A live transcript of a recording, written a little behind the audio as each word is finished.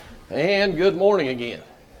And good morning again.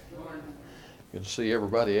 Good to see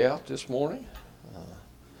everybody out this morning.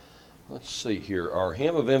 Let's see here. Our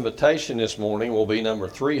hymn of invitation this morning will be number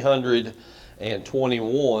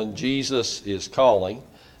 321, Jesus is Calling.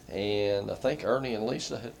 And I think Ernie and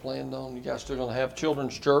Lisa had planned on, you guys still going to have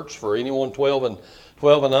children's church for anyone 12 and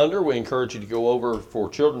under. We encourage you to go over for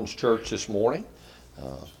children's church this morning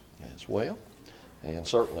as well. And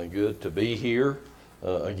certainly good to be here.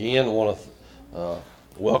 Again, I want to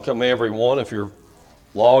welcome everyone. If you're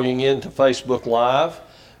logging into Facebook Live,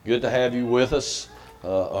 good to have you with us.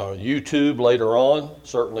 On YouTube later on,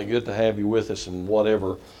 certainly good to have you with us in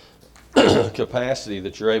whatever capacity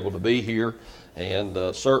that you're able to be here. And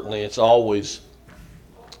certainly it's always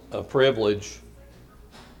a privilege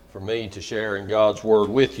for me to share in God's Word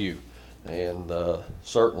with you. And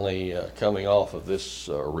certainly coming off of this,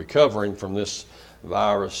 recovering from this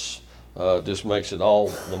virus, just makes it all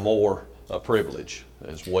the more a privilege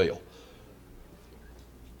as well.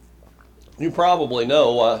 You probably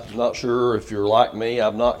know, I'm not sure if you're like me,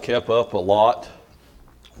 I've not kept up a lot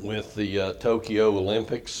with the Tokyo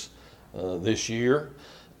Olympics this year.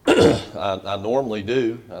 I normally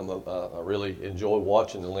do. I really enjoy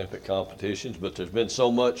watching the Olympic competitions, but there's been so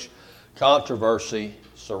much controversy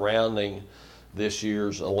surrounding this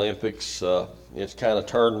year's Olympics. It's kind of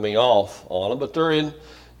turned me off on them, but they're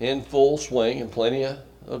in full swing and plenty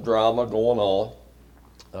of drama going on.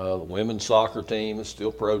 The women's soccer team is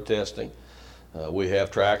still protesting. We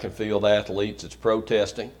have track and field athletes that's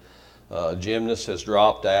protesting. Gymnast has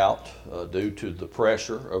dropped out due to the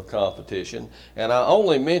pressure of competition. And I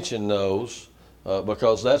only mention those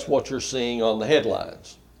because that's what you're seeing on the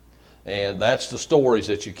headlines. And that's the stories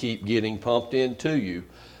that you keep getting pumped into you.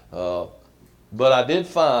 But I did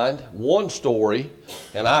find one story,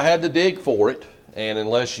 and I had to dig for it. And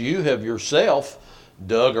unless you have yourself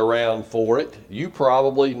dug around for it, you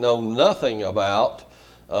probably know nothing about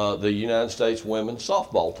the United States women's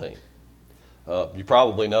softball team. You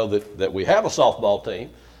probably know that we have a softball team,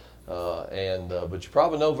 but you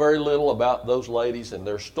probably know very little about those ladies and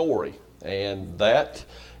their story. And that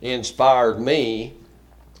inspired me,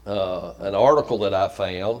 an article that I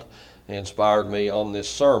found inspired me on this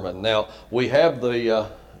sermon. Now, we have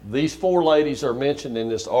these four ladies are mentioned in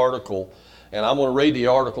this article, and I'm going to read the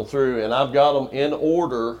article through, and I've got them in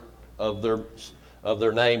order of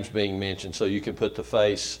their names being mentioned, so you can put the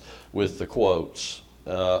face with the quotes.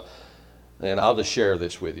 And I'll just share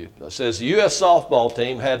this with you. It says, the U.S. softball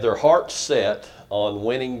team had their hearts set on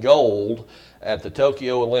winning gold at the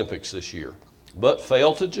Tokyo Olympics this year, but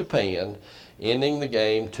fell to Japan, ending the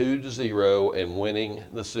game 2-0 and winning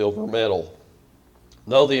the silver medal.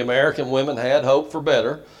 Though the American women had hope for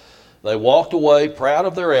better, they walked away proud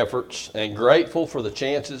of their efforts and grateful for the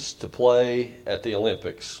chances to play at the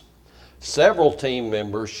Olympics. Several team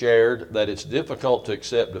members shared that it's difficult to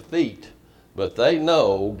accept defeat, but they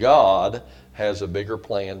know God has a bigger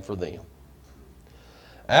plan for them.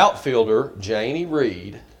 Outfielder Janie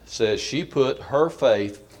Reed says she put her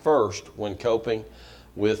faith first when coping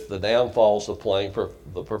with the downfalls of playing for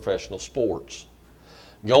the professional sports.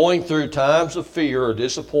 Going through times of fear or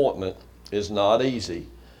disappointment is not easy,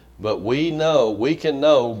 but we can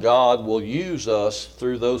know God will use us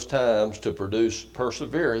through those times to produce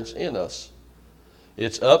perseverance in us.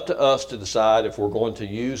 It's up to us to decide if we're going to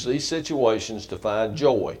use these situations to find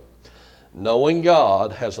joy. Knowing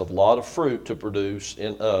God has a lot of fruit to produce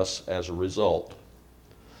in us as a result.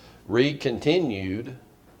 Reed continued,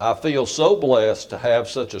 I feel so blessed to have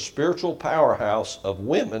such a spiritual powerhouse of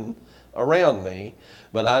women around me,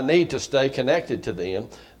 but I need to stay connected to them.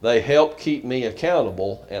 They help keep me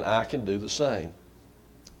accountable, and I can do the same.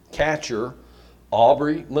 Catcher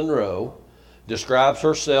Aubrey Monroe describes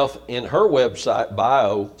herself in her website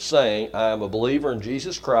bio saying, I am a believer in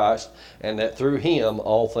Jesus Christ and that through him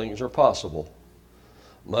all things are possible.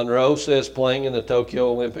 Monroe says playing in the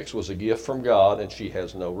Tokyo Olympics was a gift from God and she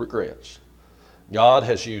has no regrets. God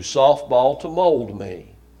has used softball to mold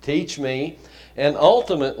me, teach me, and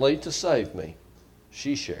ultimately to save me.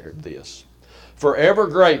 She shared this. Forever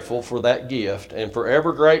grateful for that gift and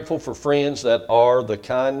forever grateful for friends that are the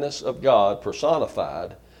kindness of God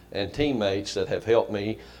personified and teammates that have helped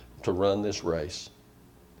me to run this race.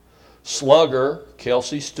 Slugger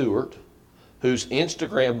Kelsey Stewart, whose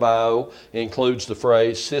Instagram bio includes the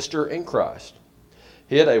phrase Sister in Christ,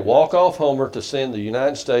 hit a walk-off homer to send the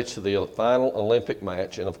United States to the final Olympic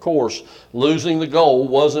match. And of course, losing the gold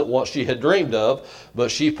wasn't what she had dreamed of, but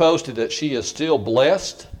she posted that she is still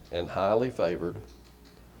blessed and highly favored.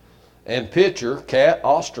 And pitcher Kat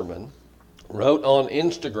Osterman wrote on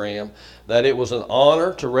Instagram that it was an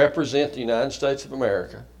honor to represent the United States of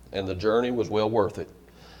America and the journey was well worth it.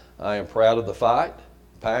 I am proud of the fight,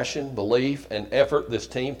 passion, belief, and effort this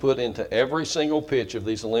team put into every single pitch of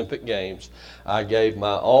these Olympic Games. I gave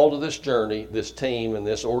my all to this journey, this team, and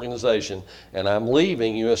this organization, and I'm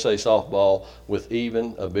leaving USA Softball with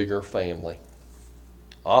even a bigger family.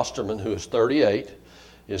 Osterman, who is 38,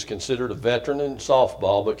 is considered a veteran in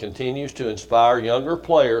softball, but continues to inspire younger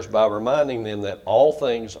players by reminding them that all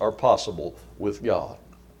things are possible with God.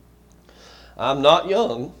 I'm not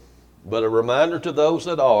young, but a reminder to those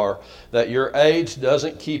that are, that your age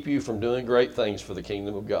doesn't keep you from doing great things for the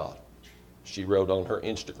kingdom of God. She wrote on her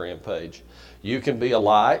Instagram page. You can be a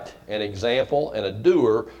light, an example, and a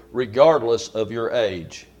doer regardless of your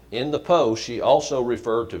age. In the post, she also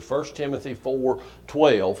referred to 1 Timothy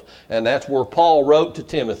 4:12, and that's where Paul wrote to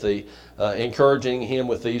Timothy, encouraging him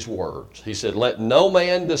with these words. He said, let no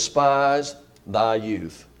man despise thy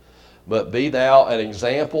youth, but be thou an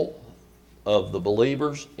example of the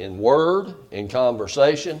believers in word, in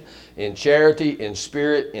conversation, in charity, in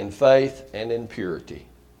spirit, in faith, and in purity.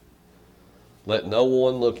 Let no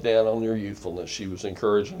one look down on your youthfulness. She was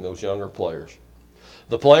encouraging those younger players.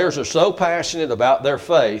 The players are so passionate about their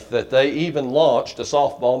faith that they even launched a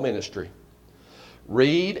softball ministry.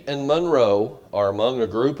 Reed and Monroe are among a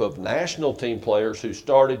group of national team players who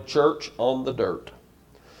started Church on the Dirt.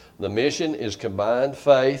 The mission is combined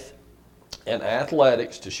faith and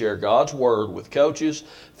athletics to share God's word with coaches,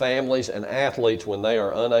 families, and athletes when they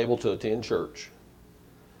are unable to attend church.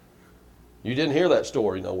 You didn't hear that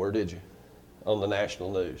story nowhere, did you? On the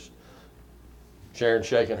national news. Sharon's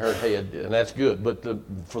shaking her head, and that's good. But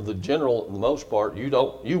for the most part,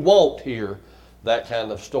 you won't hear that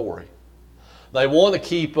kind of story. They want to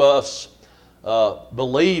keep us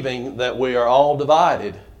believing that we are all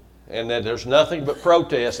divided and that there's nothing but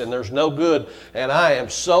protest and there's no good. And I am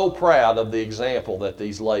so proud of the example that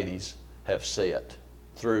these ladies have set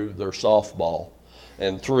through their softball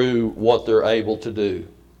and through what they're able to do.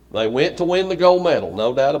 They went to win the gold medal,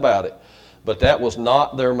 no doubt about it, but that was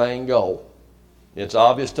not their main goal. It's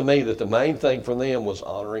obvious to me that the main thing for them was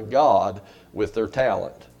honoring God with their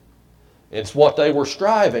talent. It's what they were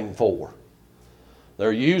striving for.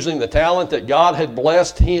 They're using the talent that God had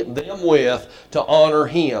blessed them with to honor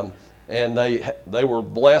Him. And they were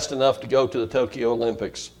blessed enough to go to the Tokyo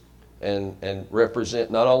Olympics and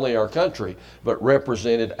represent not only our country, but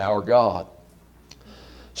represented our God.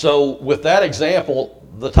 So with that example,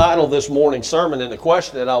 the title of this morning's sermon and the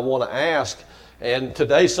question that I want to ask, and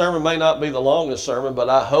today's sermon may not be the longest sermon, but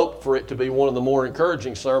I hope for it to be one of the more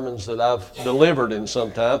encouraging sermons that I've delivered in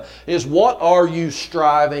some time, is what are you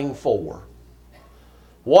striving for?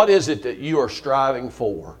 What is it that you are striving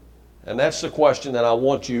for? And that's the question that I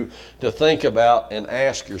want you to think about and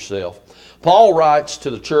ask yourself. Paul writes to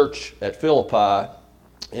the church at Philippi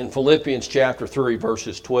in Philippians chapter 3,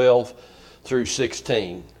 verses 12 through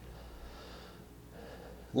 16.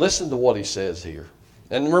 Listen to what he says here.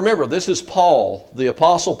 And remember, this is Paul, the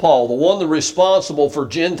Apostle Paul, the one responsible for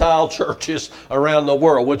Gentile churches around the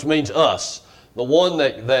world, which means us. The one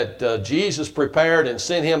that Jesus prepared and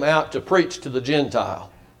sent him out to preach to the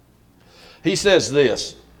Gentile. He says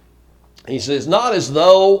this. He says, not as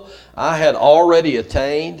though I had already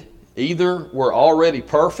attained, either were already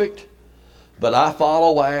perfect, but I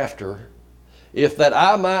follow after, if that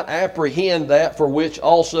I might apprehend that for which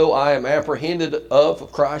also I am apprehended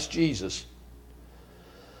of Christ Jesus.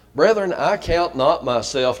 Brethren, I count not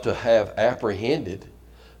myself to have apprehended,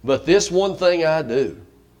 but this one thing I do,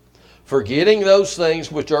 forgetting those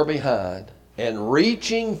things which are behind, and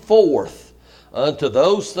reaching forth unto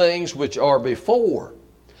those things which are before,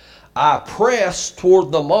 I press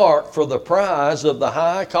toward the mark for the prize of the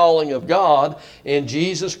high calling of God in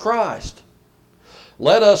Jesus Christ.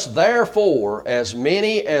 Let us therefore, as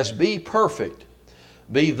many as be perfect,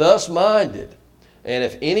 be thus minded. And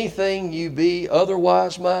if anything you be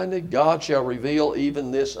otherwise minded, God shall reveal even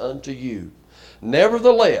this unto you.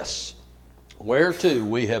 Nevertheless, whereto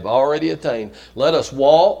we have already attained, let us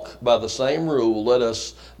walk by the same rule. Let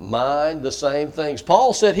us mind the same things.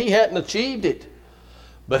 Paul said he hadn't achieved it,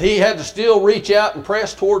 but he had to still reach out and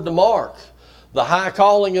press toward the mark, the high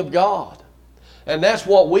calling of God. And that's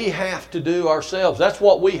what we have to do ourselves. That's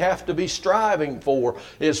what we have to be striving for,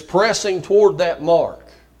 is pressing toward that mark.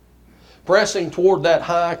 Pressing toward that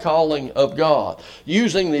high calling of God.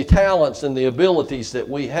 Using the talents and the abilities that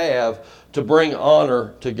we have to bring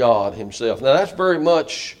honor to God Himself. Now that's very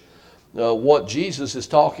much what Jesus is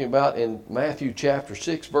talking about in Matthew chapter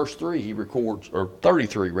 6 verse 3. He records, or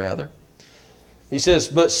 33 rather. He says,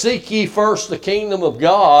 but seek ye first the kingdom of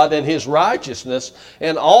God and His righteousness,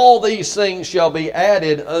 and all these things shall be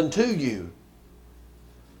added unto you.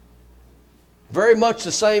 Very much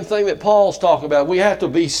the same thing that Paul's talking about. We have to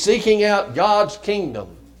be seeking out God's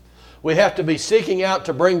kingdom. We have to be seeking out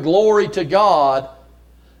to bring glory to God,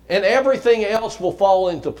 and everything else will fall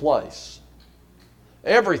into place.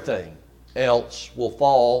 Everything else will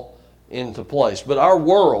fall into place. But our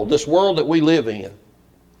world, this world that we live in,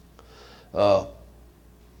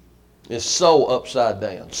 is so upside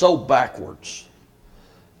down, so backwards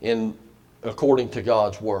according to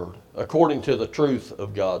God's Word, according to the truth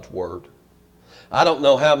of God's Word. I don't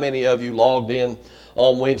know how many of you logged in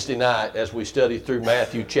on Wednesday night as we studied through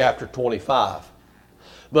Matthew chapter 25.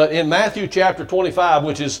 But in Matthew chapter 25,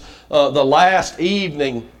 which is the last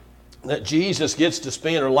evening that Jesus gets to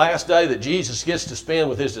spend, or last day that Jesus gets to spend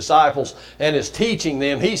with his disciples and is teaching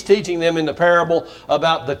them, he's teaching them in the parable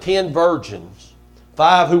about the 10 virgins,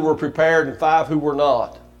 5 who were prepared and 5 who were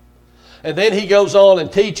not. And then he goes on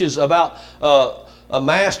and teaches about a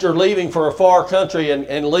master leaving for a far country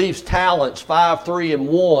and leaves talents, 5, 3, and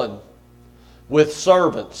 1, with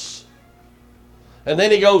servants. And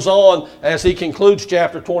then he goes on, as he concludes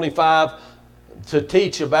chapter 25, to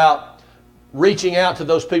teach about reaching out to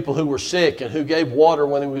those people who were sick and who gave water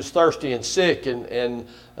when he was thirsty and sick and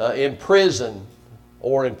in prison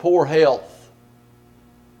or in poor health.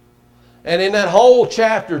 And in that whole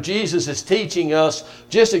chapter, Jesus is teaching us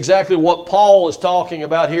just exactly what Paul is talking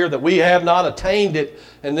about here, that we have not attained it.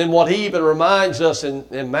 And then what he even reminds us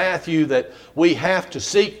in Matthew, that we have to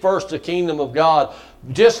seek first the kingdom of God,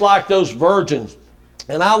 just like those virgins.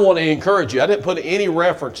 And I want to encourage you, I didn't put any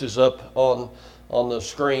references up on the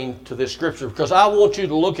screen to this scripture, because I want you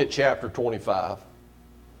to look at chapter 25.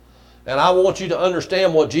 And I want you to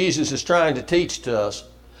understand what Jesus is trying to teach to us.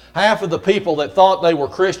 Half of the people that thought they were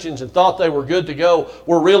Christians and thought they were good to go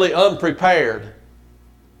were really unprepared.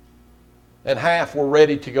 And half were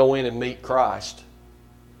ready to go in and meet Christ.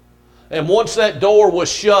 And once that door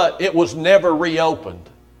was shut, it was never reopened.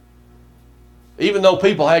 Even though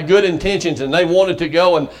people had good intentions and they wanted to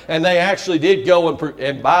go, and they actually did go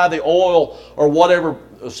and buy the oil or whatever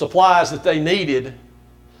supplies that they needed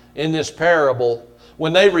in this parable,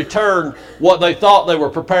 when they returned, what they thought they were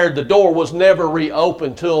prepared, the door was never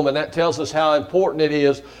reopened to them. And that tells us how important it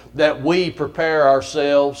is that we prepare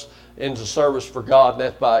ourselves into service for God, and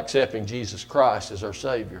that's by accepting Jesus Christ as our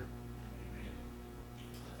Savior.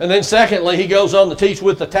 And then secondly, he goes on to teach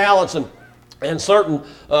with the talents, and certain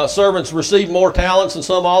servants received more talents, and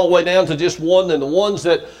some all the way down to just one. And the ones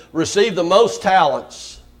that received the most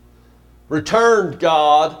talents returned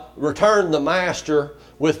the master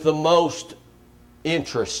with the most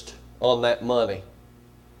interest on that money.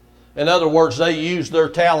 In other words, they used their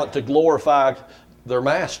talent to glorify their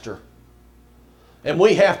master. And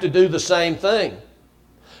we have to do the same thing.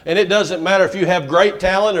 And it doesn't matter if you have great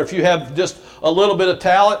talent or if you have just a little bit of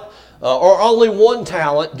talent or only one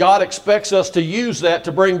talent. God expects us to use that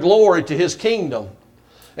to bring glory to His kingdom.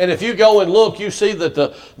 And if you go and look, you see that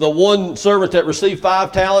the one servant that received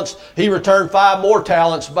 5 talents, he returned 5 more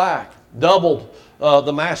talents back, doubled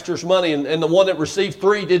the master's money. And the one that received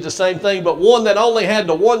 3 did the same thing. But one that only had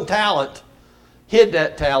the 1 talent hid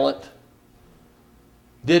that talent,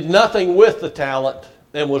 did nothing with the talent,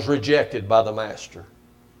 and was rejected by the master.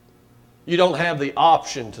 You don't have the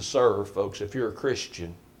option to serve, folks, if you're a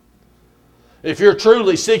Christian. If you're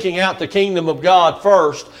truly seeking out the kingdom of God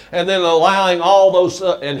first, and then allowing all those,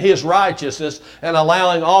 and His righteousness, and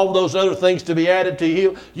allowing all those other things to be added to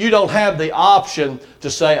you, you don't have the option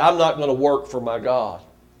to say, I'm not going to work for my God.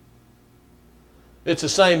 It's the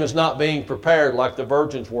same as not being prepared like the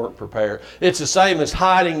virgins weren't prepared. It's the same as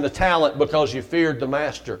hiding the talent because you feared the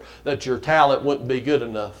master, that your talent wouldn't be good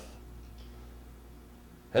enough.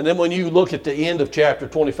 And then when you look at the end of chapter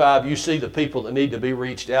 25, you see the people that need to be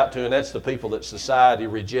reached out to, and that's the people that society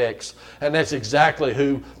rejects. And that's exactly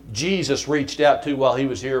who Jesus reached out to while He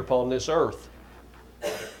was here upon this earth.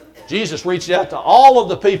 Jesus reached out to all of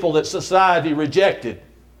the people that society rejected.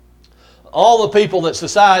 All the people that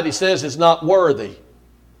society says is not worthy.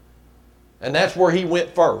 And that's where He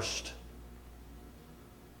went first,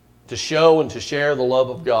 to show and to share the love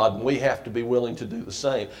of God. And we have to be willing to do the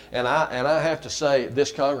same. And I have to say,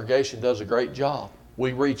 this congregation does a great job.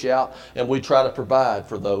 We reach out and we try to provide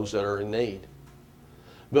for those that are in need.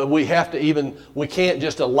 But we can't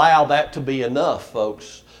just allow that to be enough,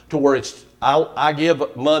 folks, to where I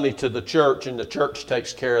give money to the church and the church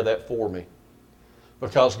takes care of that for me.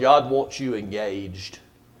 Because God wants you engaged.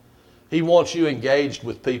 He wants you engaged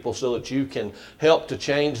with people so that you can help to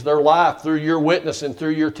change their life through your witness and through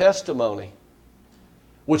your testimony.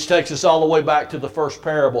 Which takes us all the way back to the first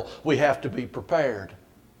parable. We have to be prepared.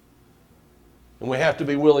 And we have to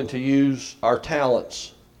be willing to use our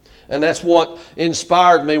talents. And that's what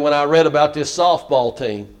inspired me when I read about this softball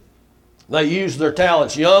team. They used their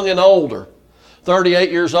talents, young and older. 38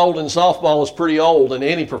 years old in softball is pretty old in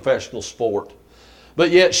any professional sport. But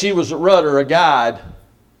yet she was a rudder, a guide.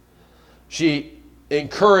 She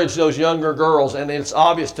encouraged those younger girls, and it's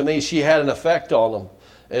obvious to me she had an effect on them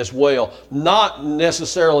as well. Not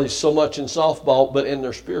necessarily so much in softball, but in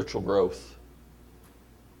their spiritual growth.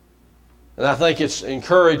 And I think it's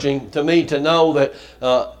encouraging to me to know that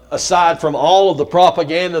aside from all of the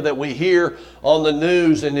propaganda that we hear on the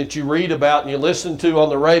news and that you read about and you listen to on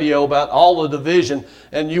the radio about all the division,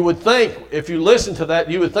 and you would think, if you listen to that,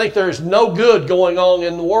 you would think there is no good going on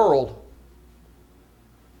in the world.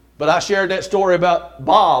 But I shared that story about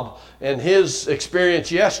Bob and his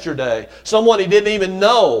experience yesterday. Someone he didn't even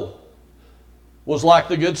know was like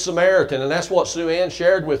the Good Samaritan, and that's what Sue Ann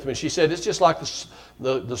shared with me. She said it's just like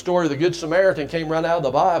the story of the Good Samaritan came right out of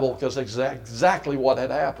the Bible, because that's exactly what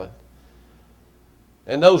had happened.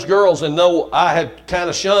 And those girls, and though I had kind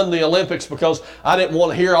of shunned the Olympics because I didn't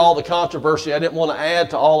want to hear all the controversy, I didn't want to add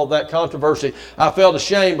to all of that controversy, I felt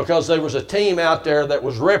ashamed because there was a team out there that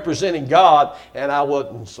was representing God and I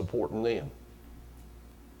wasn't supporting them.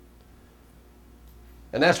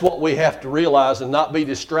 And that's what we have to realize and not be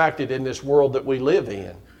distracted in this world that we live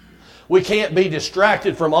in. We can't be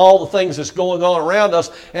distracted from all the things that's going on around us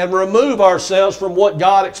and remove ourselves from what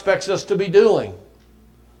God expects us to be doing.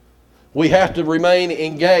 We have to remain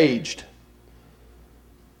engaged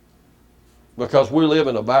because we live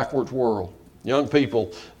in a backwards world. Young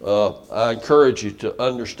people, I encourage you to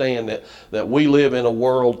understand that we live in a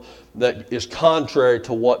world that is contrary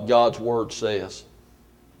to what God's Word says.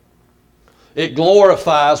 It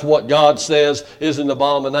glorifies what God says is an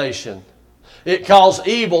abomination. It calls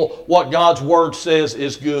evil what God's Word says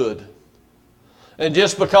is good. And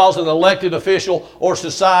just because an elected official or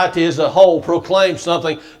society as a whole proclaims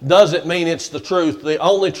something doesn't mean it's the truth. The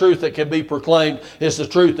only truth that can be proclaimed is the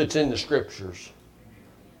truth that's in the Scriptures.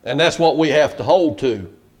 And that's what we have to hold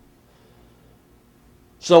to.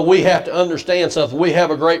 So we have to understand something. We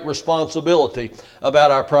have a great responsibility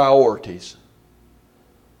about our priorities.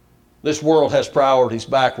 This world has priorities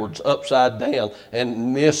backwards, upside down,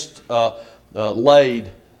 and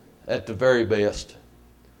mislaid at the very best.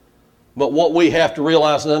 But what we have to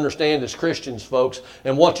realize and understand as Christians, folks,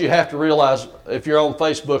 and what you have to realize if you're on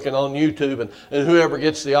Facebook and on YouTube and whoever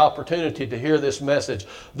gets the opportunity to hear this message,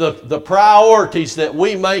 the priorities that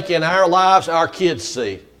we make in our lives, our kids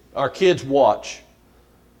see, our kids watch,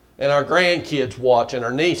 and our grandkids watch, and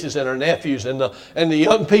our nieces and our nephews, and the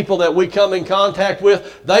young people that we come in contact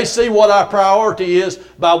with, they see what our priority is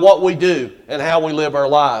by what we do and how we live our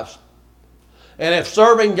lives. And if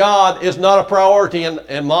serving God is not a priority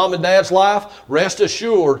in mom and dad's life, rest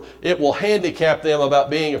assured it will handicap them about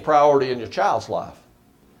being a priority in your child's life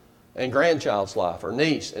and grandchild's life or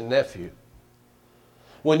niece and nephew.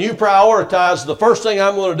 When you prioritize, the first thing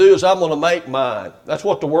I'm going to do is I'm going to make mine. That's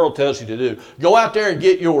what the world tells you to do. Go out there and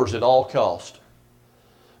get yours at all cost.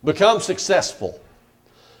 Become successful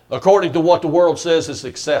according to what the world says is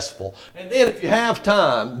successful. And then if you have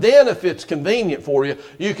time, then if it's convenient for you,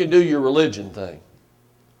 you can do your religion thing.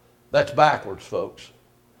 That's backwards, folks.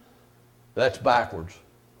 That's backwards.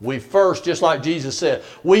 We first, just like Jesus said,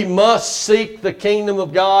 we must seek the kingdom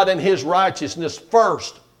of God and His righteousness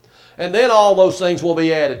first. And then all those things will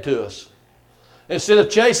be added to us. Instead of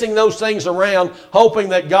chasing those things around, hoping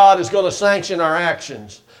that God is going to sanction our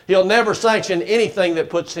actions. He'll never sanction anything that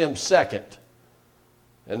puts Him second.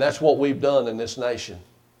 And that's what we've done in this nation.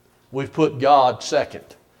 We've put God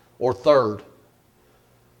second or third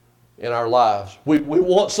in our lives. We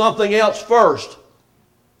want something else first.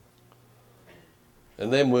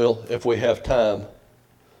 And then if we have time,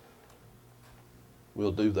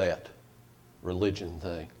 we'll do that religion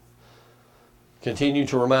thing. Continue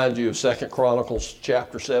to remind you of 2 Chronicles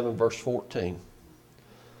chapter 7, verse 14.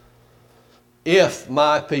 If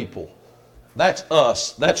my people, that's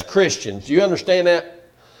us, that's Christians. Do you understand that?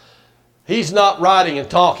 He's not writing and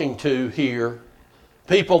talking to here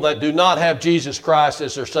people that do not have Jesus Christ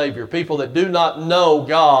as their Savior, people that do not know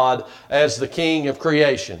God as the King of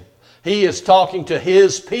creation. He is talking to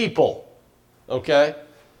His people, okay?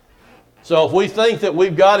 So if we think that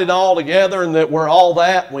we've got it all together and that we're all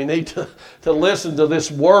that, we need to listen to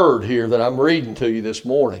this word here that I'm reading to you this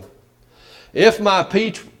morning. If my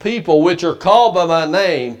people which are called by my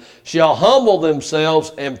name shall humble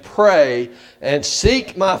themselves and pray and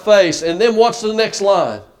seek my face. And then what's the next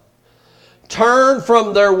line? Turn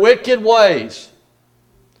from their wicked ways.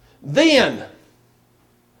 Then,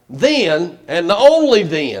 and only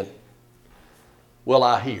then, will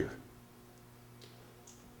I hear.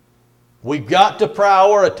 We've got to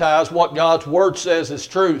prioritize what God's Word says is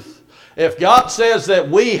truth. If God says that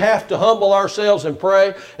we have to humble ourselves and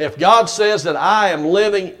pray, if God says that I am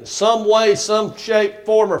living some way, some shape,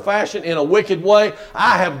 form, or fashion in a wicked way,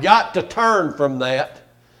 I have got to turn from that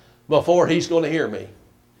before He's going to hear me.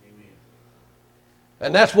 Amen.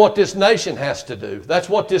 And that's what this nation has to do. That's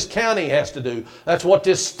what this county has to do. That's what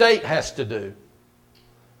this state has to do.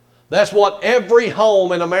 That's what every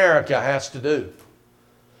home in America has to do.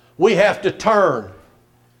 We have to turn.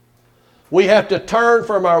 We have to turn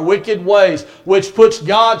from our wicked ways, which puts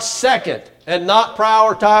God second and not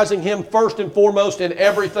prioritizing Him first and foremost in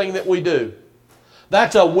everything that we do.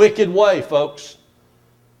 That's a wicked way, folks.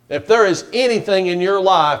 If there is anything in your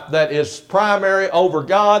life that is primary over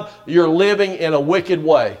God, you're living in a wicked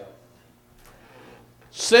way.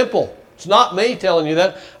 Simple. It's not me telling you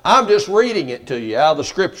that. I'm just reading it to you out of the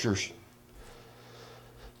Scriptures.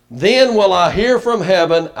 Then will I hear from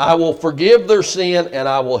heaven, I will forgive their sin, and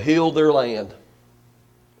I will heal their land.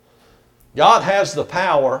 God has the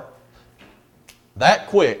power that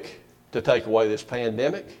quick to take away this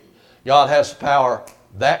pandemic. God has the power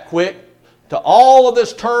that quick to all of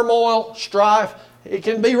this turmoil, strife. It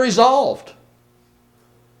can be resolved.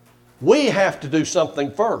 We have to do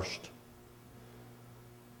something first.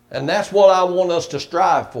 And that's what I want us to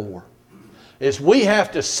strive for. Is we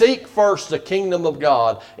have to seek first the kingdom of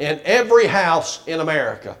God in every house in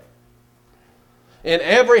America, in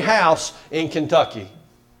every house in Kentucky,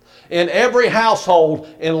 in every household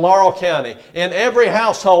in Laurel County, in every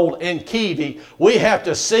household in Keavy. We have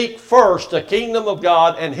to seek first the kingdom of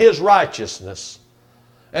God and His righteousness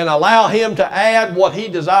and allow Him to add what He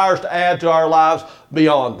desires to add to our lives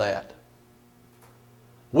beyond that.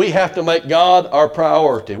 We have to make God our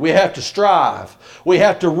priority. We have to strive. We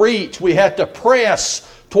have to reach. We have to press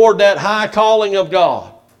toward that high calling of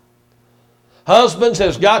God. Husbands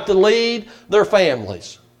have got to lead their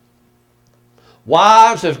families.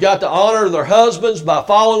 Wives have got to honor their husbands by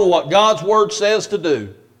following what God's Word says to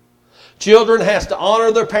do. Children have to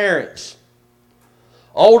honor their parents.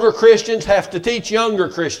 Older Christians have to teach younger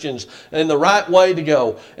Christians in the right way to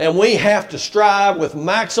go. And we have to strive with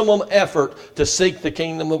maximum effort to seek the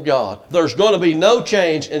kingdom of God. There's going to be no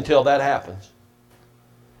change until that happens.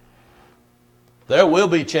 There will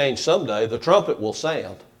be change someday. The trumpet will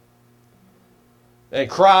sound. And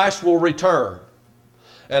Christ will return.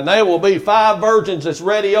 And there will be 5 virgins that's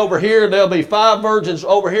ready over here. There'll be 5 virgins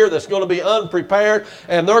over here that's going to be unprepared.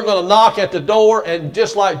 And they're going to knock at the door. And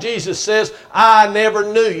just like Jesus says, I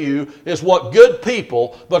never knew you, is what good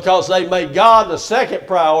people, because they made God the second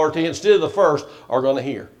priority instead of the first, are going to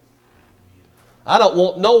hear. I don't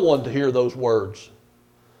want no one to hear those words.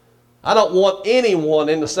 I don't want anyone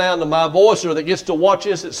in the sound of my voice or that gets to watch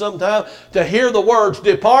this at some time to hear the words,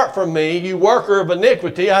 depart from me, you worker of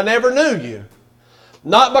iniquity, I never knew you.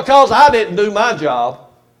 Not because I didn't do my job.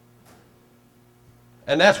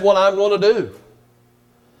 And that's what I'm going to do.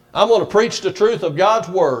 I'm going to preach the truth of God's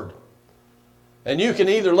Word. And you can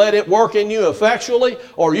either let it work in you effectually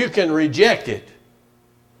or you can reject it.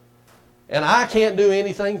 And I can't do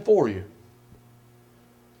anything for you.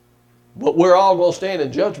 But we're all going to stand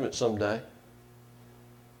in judgment someday.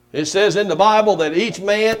 It says in the Bible that each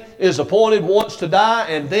man is appointed once to die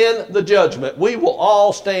and then the judgment. We will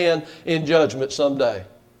all stand in judgment someday.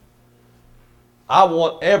 I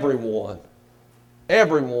want everyone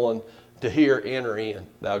to hear, enter in,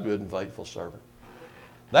 thou good and faithful servant.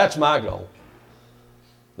 That's my goal.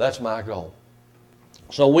 That's my goal.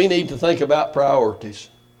 So we need to think about priorities.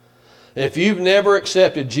 If you've never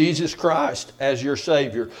accepted Jesus Christ as your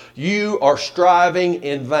Savior, you are striving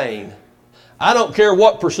in vain. I don't care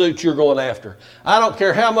what pursuits you're going after. I don't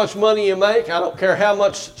care how much money you make. I don't care how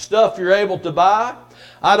much stuff you're able to buy.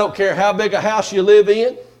 I don't care how big a house you live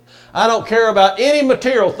in. I don't care about any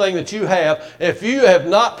material thing that you have. If you have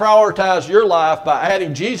not prioritized your life by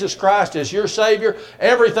adding Jesus Christ as your Savior,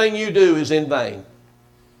 everything you do is in vain.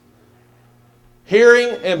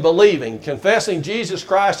 Hearing and believing, confessing Jesus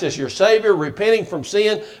Christ as your Savior, repenting from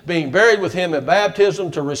sin, being buried with Him in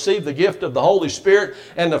baptism to receive the gift of the Holy Spirit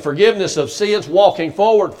and the forgiveness of sins, walking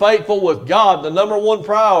forward faithful with God, the number one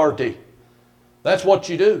priority. That's what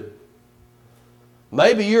you do.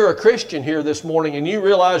 Maybe you're a Christian here this morning and you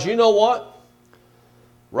realize, you know what?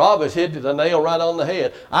 Rob has hit the nail right on the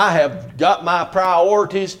head. I have got my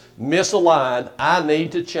priorities misaligned. I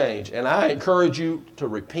need to change. And I encourage you to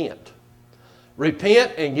repent.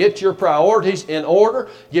 Repent and get your priorities in order.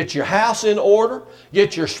 Get your house in order.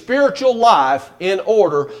 Get your spiritual life in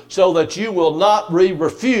order so that you will not be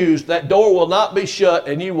refused. That door will not be shut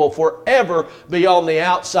and you will forever be on the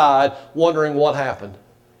outside wondering what happened.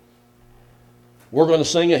 We're going to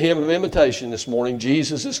sing a hymn of invitation this morning.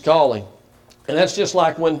 Jesus is calling. And that's just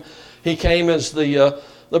like when he came as the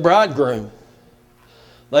bridegroom.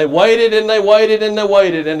 They waited and they waited and they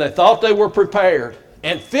waited and they thought they were prepared.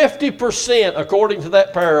 And 50%, according to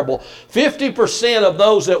that parable, 50% of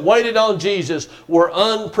those that waited on Jesus were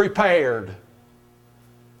unprepared.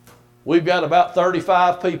 We've got about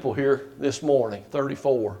 35 people here this morning,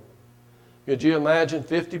 34. Could you imagine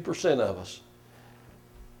 50% of us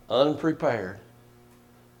unprepared?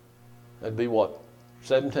 That'd be what?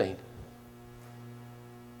 17.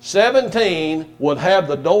 17 would have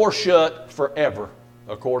the door shut forever,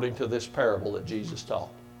 according to this parable that Jesus taught.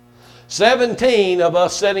 17 of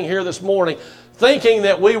us sitting here this morning thinking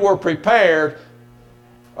that we were prepared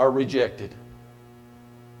are rejected.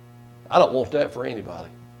 I don't want that for anybody.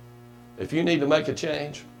 If you need to make a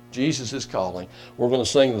change, Jesus is calling. We're going to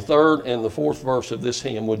sing the third and the fourth verse of this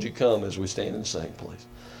hymn. Would you come as we stand and sing, please?